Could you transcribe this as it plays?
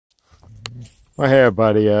Well, hey,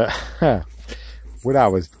 buddy. What I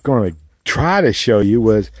was going to try to show you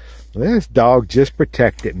was this dog just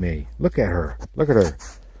protected me. Look at her. Look at her.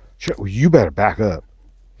 You better back up.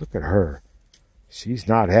 Look at her. She's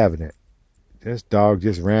not having it. This dog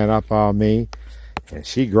just ran up on me, and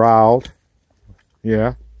she growled.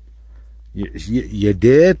 Yeah. You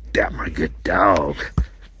did? That my good dog.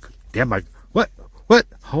 That my... What?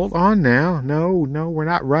 Hold on now. No, we're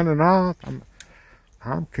not running off.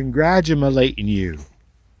 I'm congratulating you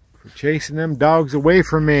for chasing them dogs away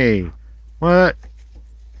from me. What?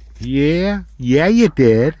 Yeah, you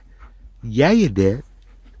did. Yeah, you did.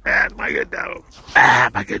 That's my good dog.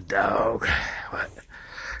 My good dog. What?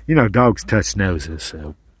 You know, dogs touch noses,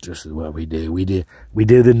 so this is what we do. We do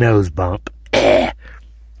the nose bump.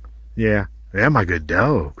 Yeah, my good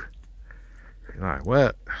dog. You're like,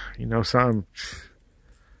 what? You know something?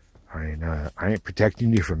 I ain't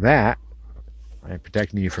protecting you from that. I ain't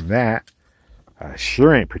protecting you from that. I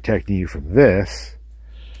sure ain't protecting you from this.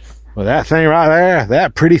 Well, that thing right there,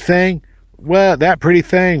 that pretty thing, what? That pretty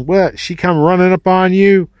thing, what? She come running up on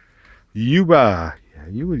you? You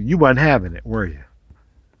wasn't having it, were you?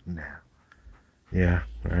 No. Yeah,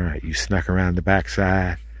 all right. You snuck around the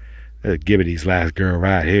backside. That's Gibbity's last girl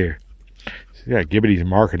right here. She got Gibbity's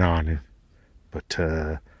marking on it, but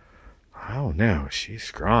I don't know. She's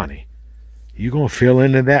scrawny. You gonna fill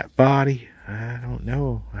into that body? I don't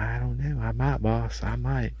know. I might, boss. I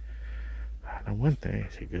might. I know one thing.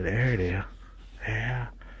 She's a good Airedale. Yeah.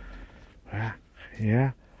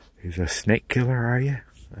 Yeah. He's a snake killer, are you?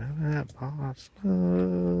 That boss.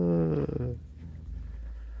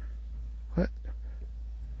 What?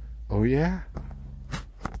 Oh yeah.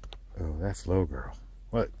 Oh, that's low girl.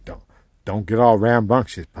 What? Don't get all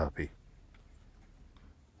rambunctious, puppy.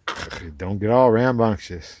 Don't get all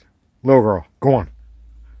rambunctious. Little girl, go on.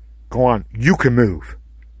 Go on. You can move.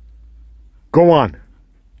 Go on.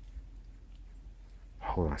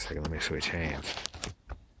 Hold on a second. Let me switch hands.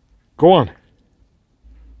 Go on.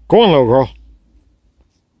 Go on, little girl.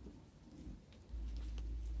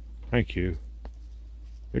 Thank you.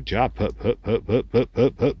 Good job, puppy.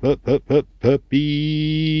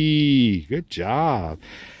 Good job.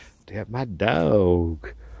 That's my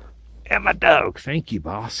dog. And my dog. Thank you,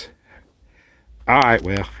 boss. Alright,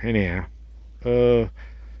 well, anyhow.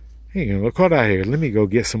 Hey, look what I hear. Let me go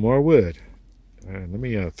get some more wood. Let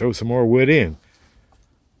me throw some more wood in.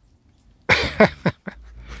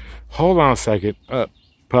 Hold on a second.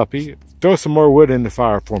 Puppy. Throw some more wood in the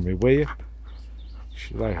fire for me, will you?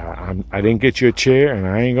 She's like, I didn't get you a chair, and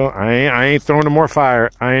I ain't throwing no more fire.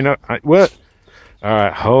 What?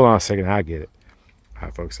 Alright, hold on a second. I'll get it.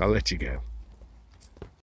 Alright, folks, I'll let you go.